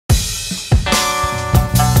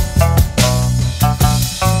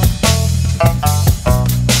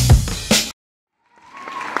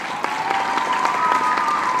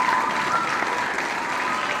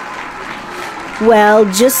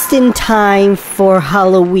Well, just in time for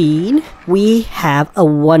Halloween, we have a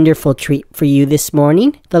wonderful treat for you this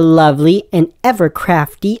morning. The lovely and ever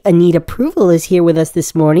crafty Anita Approval is here with us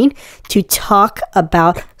this morning to talk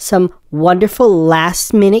about some wonderful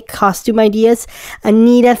last-minute costume ideas.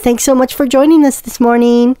 Anita, thanks so much for joining us this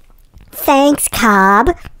morning. Thanks,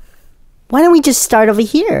 Cobb. Why don't we just start over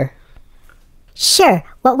here? Sure.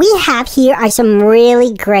 What we have here are some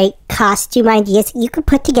really great costume ideas you can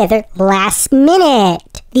put together last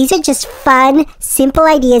minute. These are just fun, simple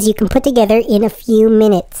ideas you can put together in a few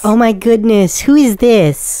minutes. Oh my goodness, who is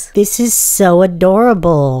this? This is so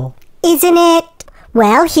adorable. Isn't it?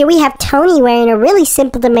 Well, here we have Tony wearing a really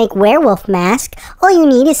simple to make werewolf mask. All you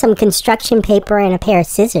need is some construction paper and a pair of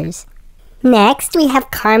scissors. Next, we have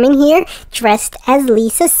Carmen here, dressed as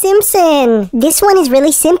Lisa Simpson. This one is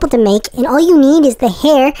really simple to make, and all you need is the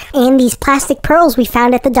hair and these plastic pearls we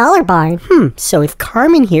found at the Dollar Barn. So if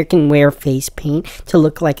Carmen here can wear face paint to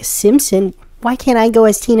look like a Simpson, why can't I go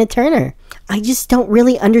as Tina Turner? I just don't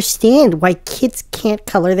really understand why kids can't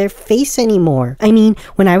color their face anymore. I mean,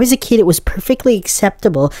 when I was a kid, it was perfectly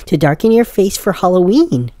acceptable to darken your face for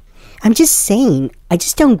Halloween. I'm just saying, I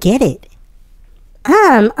just don't get it.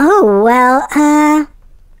 I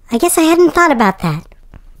guess I hadn't thought about that.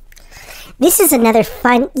 This is another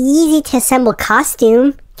fun, easy to assemble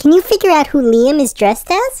costume. Can you figure out who Liam is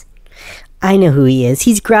dressed as? I know who he is.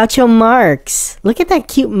 He's Groucho Marx. Look at that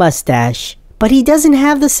cute mustache. But he doesn't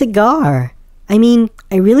have the cigar. I mean,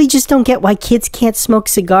 I really just don't get why kids can't smoke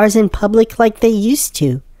cigars in public like they used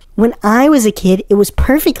to. When I was a kid, it was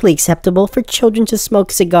perfectly acceptable for children to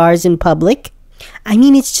smoke cigars in public. I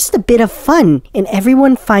mean, it's just a bit of fun, and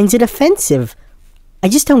everyone finds it offensive. I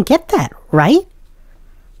just don't get that, right?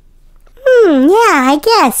 Yeah, I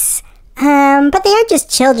guess. But they are just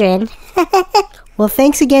children. Well,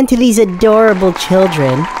 thanks again to these adorable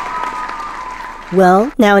children.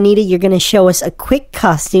 Well, now, Anita, you're going to show us a quick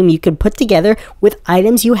costume you can put together with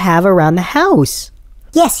items you have around the house.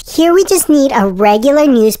 Yes, here we just need a regular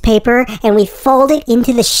newspaper, and we fold it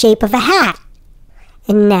into the shape of a hat.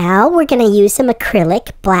 And now we're going to use some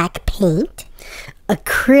acrylic black paint.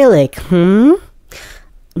 Acrylic,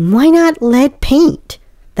 Why not lead paint?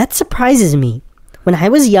 That surprises me. When I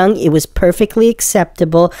was young, it was perfectly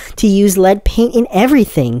acceptable to use lead paint in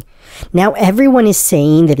everything. Now everyone is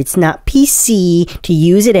saying that it's not PC to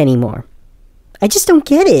use it anymore. I just don't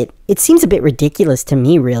get it. It seems a bit ridiculous to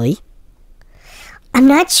me, really. I'm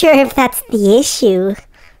not sure if that's the issue.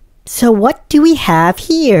 So what do we have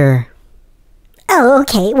here? Oh,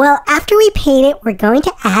 okay. Well, after we paint it, we're going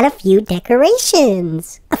to add a few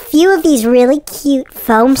decorations. A few of these really cute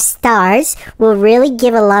foam stars will really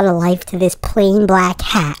give a lot of life to this plain black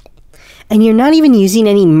hat. And you're not even using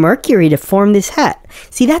any mercury to form this hat.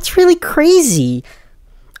 See, that's really crazy.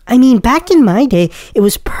 I mean, back in my day, it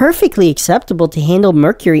was perfectly acceptable to handle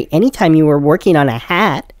mercury anytime you were working on a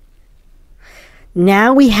hat.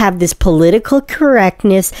 Now we have this political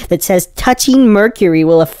correctness that says touching mercury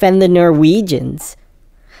will offend the Norwegians.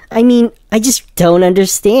 I mean, I just don't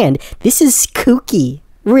understand. This is kooky.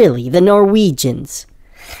 Really, the Norwegians.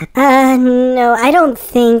 No, I don't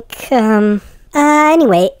think,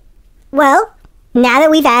 anyway. Well, now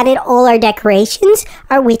that we've added all our decorations,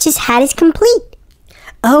 our witch's hat is complete.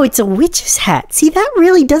 Oh, it's a witch's hat. See, that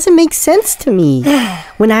really doesn't make sense to me.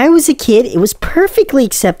 When I was a kid, it was perfectly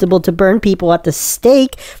acceptable to burn people at the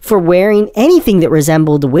stake for wearing anything that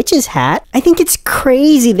resembled a witch's hat. I think it's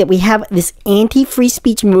crazy that we have this anti-free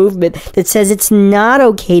speech movement that says it's not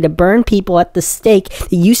okay to burn people at the stake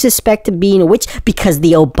that you suspect of being a witch because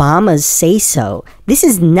the Obamas say so. This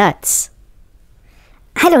is nuts.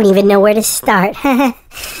 I don't even know where to start.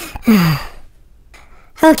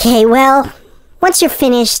 Okay, well, once you're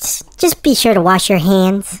finished, just be sure to wash your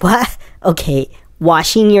hands. What? Okay,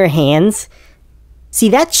 washing your hands? See,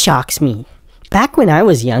 that shocks me. Back when I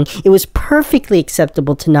was young, it was perfectly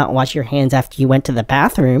acceptable to not wash your hands after you went to the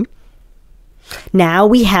bathroom. Now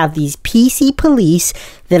we have these PC police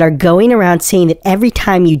that are going around saying that every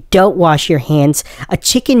time you don't wash your hands, a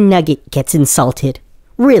chicken nugget gets insulted.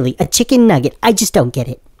 Really, a chicken nugget. I just don't get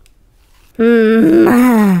it.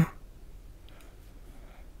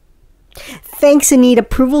 Thanks, Anita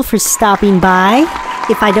Approval, for stopping by.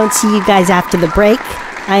 If I don't see you guys after the break,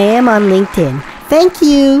 I am on LinkedIn. Thank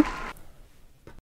you.